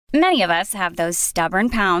Many of us have those stubborn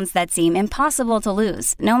pounds that seem impossible to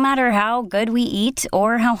lose, no matter how good we eat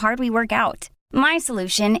or how hard we work out. My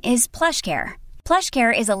solution is PlushCare.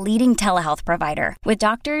 PlushCare is a leading telehealth provider with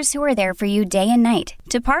doctors who are there for you day and night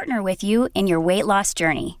to partner with you in your weight loss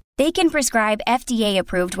journey. They can prescribe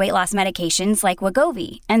FDA-approved weight loss medications like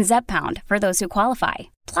Wegovy and Zepbound for those who qualify.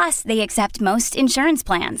 Plus, they accept most insurance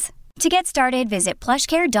plans. To get started, visit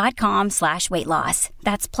plushcare.com/weightloss.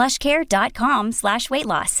 That's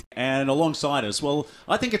plushcare.com/weightloss. And alongside us, well,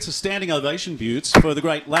 I think it's a standing ovation, Butts, for the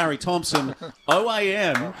great Larry Thomson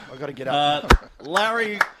OAM. I've got to get up.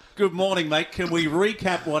 Larry, good morning, mate. Can we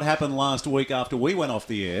recap what happened last week after we went off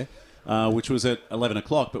the air, which was at 11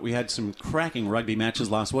 o'clock, but we had some cracking rugby matches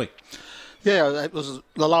last week. Yeah, it was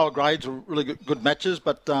the lower grades were really good matches,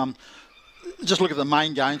 but just look at the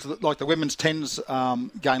main games. Like the women's tens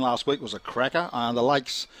game last week was a cracker. The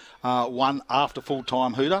Lakes won after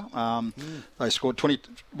full-time hooter. They scored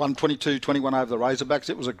 22-21 over the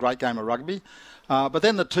Razorbacks. It was a great game of rugby. But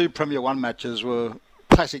then the two Premier 1 matches were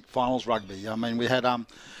classic finals rugby. I mean, we had in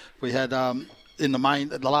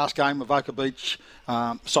the last game of Avoca Beach. We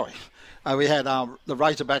had the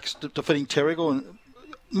Razorbacks defeating Terrigal, and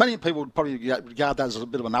many people would probably regard that as a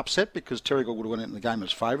bit of an upset because Terrigal would have went in the game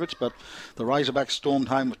as favourites, but the Razorbacks stormed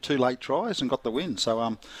home with 2 late tries and got the win. So,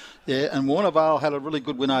 and Warnervale had a really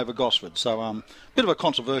good win over Gosford. So, bit of a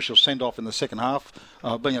controversial send-off in the second half.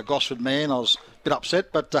 Being a Gosford man, I was a bit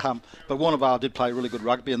upset, but Warnervale did play really good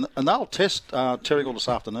rugby, and they'll test Terrigal this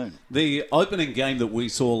afternoon. The opening game that we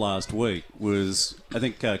saw last week was, I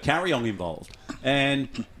think, Carryong involved,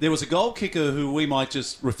 and there was a goal kicker who we might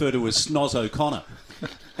just refer to as Snoz O'Connor.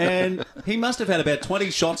 And he must have had about 20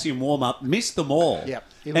 shots in warm-up, missed them all. Yeah,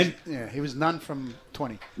 he was none from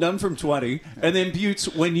 20. None from 20. And then, Butts,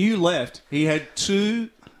 when you left, he had 2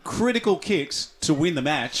 critical kicks to win the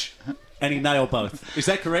match, and he nailed both. Is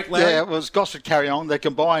that correct, Larry? Yeah, it was Gosford Carryong. They're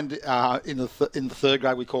combined in the third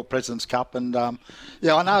grade we call President's Cup. And, I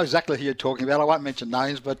know exactly who you're talking about. I won't mention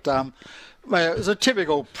names, but it was a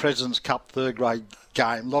typical President's Cup third grade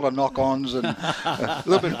game. A lot of knock-ons and a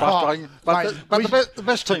little bit frustrating. But the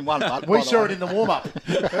best team won. We saw it in the warm-up.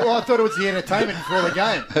 Well, I thought it was the entertainment before the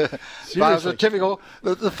game. But it was a typical.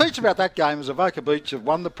 The feature about that game is Avoca Beach have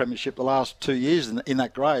won the premiership the last 2 years in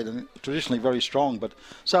that grade, and traditionally very strong. But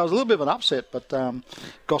so it was a little bit of an upset. But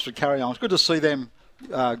Gosford Carryong, it's good to see them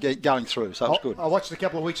going through. So it was good. I watched a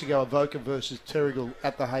couple of weeks ago Avoca versus Terrigal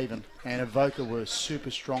at the Haven, and Avoca were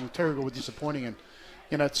super strong. Terrigal were disappointing, and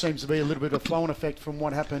it seems to be a little bit of a flow-on effect from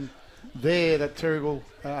what happened there that Terrigal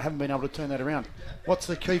haven't been able to turn that around. What's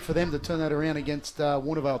the key for them to turn that around against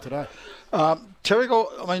Warnervale today?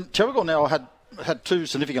 Terrigal now had 2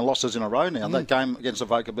 significant losses in a row now. That game against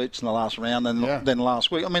Avoca Beach in the last round, and then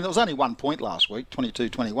last week. I mean, there was only 1 point last week,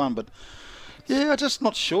 22-21, but I'm just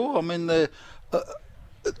not sure. I mean,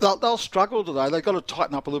 they'll struggle today. They've got to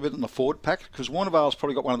tighten up a little bit in the forward pack because Warnervale's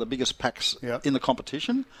probably got one of the biggest packs in the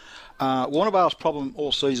competition. Warnervale's problem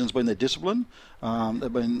all season has been their discipline.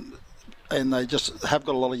 They just have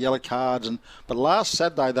got a lot of yellow cards. But last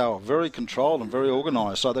Saturday they were very controlled and very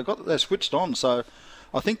organised. So they're switched on. So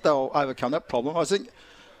I think they'll overcome that problem. I think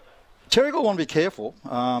Terrigal want to be careful.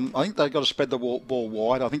 I think they've got to spread the ball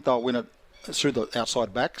wide. I think they'll win it through the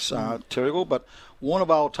outside backs, Terrigal. But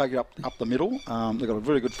Warnervale will take it up the middle. They've got a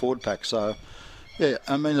very good forward pack. So. Yeah,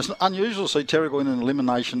 I mean, it's unusual to see Terrigal in an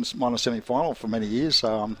eliminations minor semi-final for many years,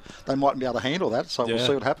 so they mightn't be able to handle that, so we'll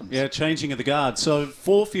see what happens. Yeah, changing of the guard. So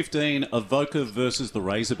 4:15, Avoca versus the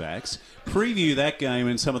Razorbacks. Preview that game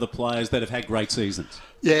and some of the players that have had great seasons.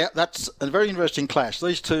 Yeah, that's a very interesting clash.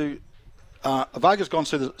 These two, Avoca's gone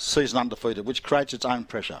through the season undefeated, which creates its own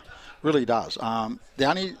pressure. Really does.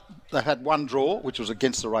 They had 1 draw, which was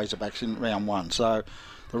against the Razorbacks in round 1, so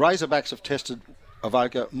the Razorbacks have tested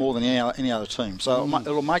Avoca more than any other team, so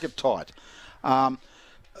it'll make it tight.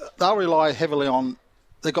 They'll rely heavily on.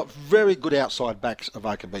 They've got very good outside backs.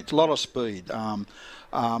 Avoca Beach, a lot of speed. I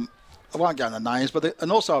won't go into names,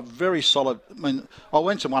 and also a very solid. I mean, I'll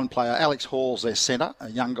mention one player, Alex Hall's their centre,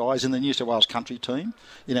 a young guy, he's in the New South Wales country team,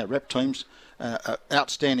 rep teams,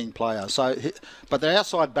 outstanding player. So, but the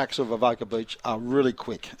outside backs of Avoca Beach are really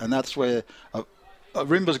quick, and that's where.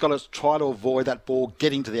 Rimba's got to try to avoid that ball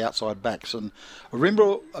getting to the outside backs. And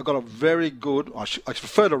Rimba have got a very good, I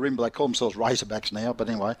prefer to Rimba, they call themselves Razorbacks now, but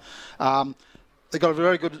anyway. They've got a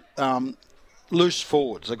very good loose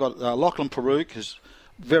forwards. They've got Lachlan Perouk, who's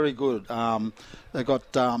very good. They've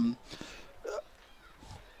got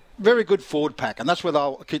very good forward pack, and that's where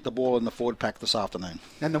they'll keep the ball in the forward pack this afternoon.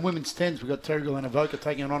 And the women's tens, we've got Terrigal and Avoca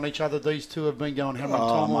taking on each other. These two have been going how much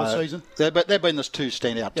time all season? They've been the 2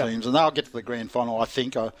 standout teams, and they'll get to the grand final, I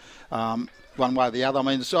think. one way or the other. I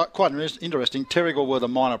mean, it's quite interesting. Terrigal were the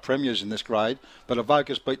minor premiers in this grade, but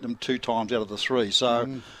Avoca's beat them 2 times out of the 3.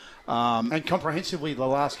 So, and comprehensively the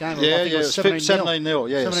last game. Yeah, I think it was 17-0.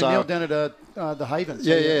 Yeah, 17-0 down at the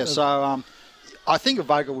Haven. So, I think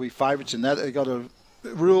Avoca will be favourites in that. They've got a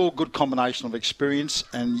real good combination of experience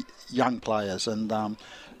and young players, and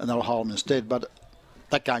that'll hold them instead. But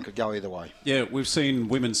that game could go either way. Yeah, we've seen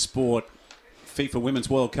women's sport. FIFA Women's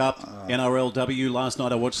World Cup, NRLW. Last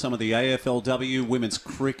night I watched some of the AFLW, women's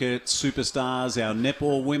cricket, superstars, our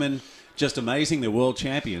netball women. Just amazing. They're world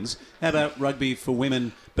champions. How about rugby for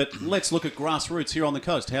women? But let's look at grassroots here on the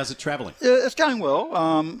coast. How's it travelling? Yeah, it's going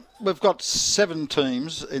well. We've got 7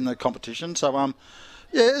 teams in the competition. So,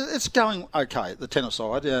 it's going okay, the tennis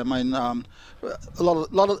side. Yeah, I mean,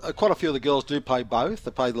 quite a few of the girls do play both.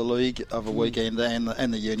 They play the league of a weekend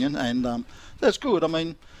and the union, and that's good. I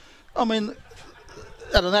mean,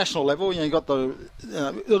 at a national level, you got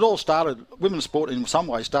it all started. Women's sport in some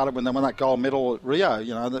way started when they won that gold medal at Rio,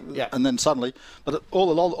 and then suddenly, but a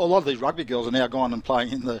lot of these rugby girls are now going and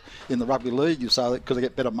playing in the rugby league, so because they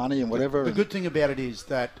get better money and whatever. The good thing about it is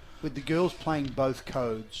that with the girls playing both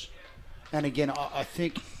codes, and again, I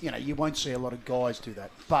think you won't see a lot of guys do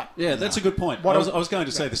that. But yeah, that's a good point. I was going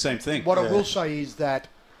to say the same thing. What I will say is that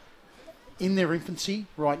in their infancy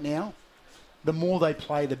right now, the more they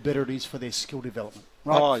play, the better it is for their skill development.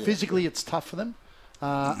 Right? Physically, it's tough for them,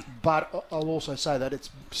 but I'll also say that it's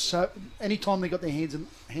so. Anytime they got their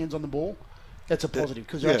hands on the ball, that's a positive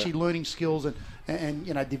because they're actually learning skills and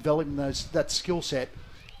developing that skill set.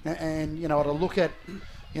 And to look at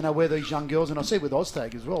where these young girls, and I see it with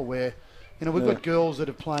Oztag as well, where we've got girls that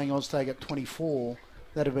are playing Oztag at 24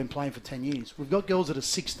 that have been playing for 10 years. We've got girls that are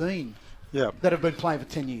 16. That have been playing for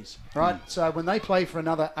 10 years, right? So when they play for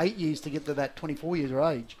another 8 years to get to that 24 years of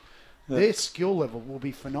age, their skill level will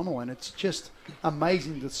be phenomenal, and it's just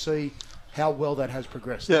amazing to see how well that has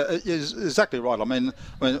progressed. Yeah, it's exactly right. I mean,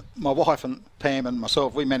 my wife and Pam and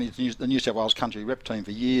myself, we managed the New South Wales country rep team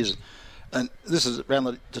for years, and this is around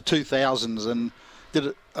the 2000s, and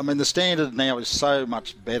the standard now is so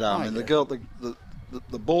much better.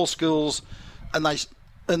 The ball skills, and they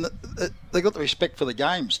got the respect for the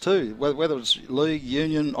games too, whether it's league,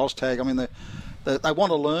 union, Oztag. I mean, they want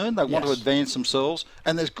to learn, they want to advance themselves,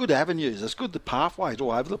 and there's good avenues, there's good pathways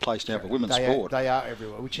all over the place now for women's sport. They are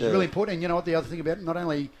everywhere, which is really important. And you know what the other thing about it, not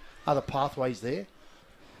only are the pathways there,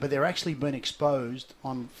 but they're actually being exposed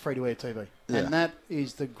on free-to-air TV. And that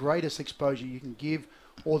is the greatest exposure you can give,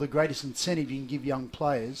 or the greatest incentive you can give young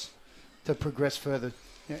players to progress further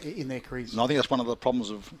in their careers. And I think that's one of the problems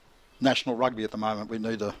of national rugby at the moment. We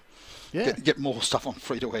need to get more stuff on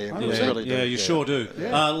free-to-air. You sure do.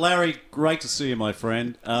 Yeah. Larry, great to see you, my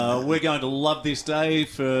friend. We're going to love this day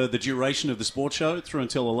for the duration of the sports show through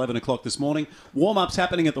until 11 o'clock this morning. Warm-ups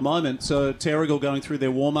happening at the moment. So Terrigal going through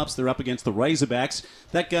their warm-ups. They're up against the Razorbacks.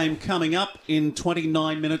 That game coming up in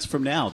 29 minutes from now.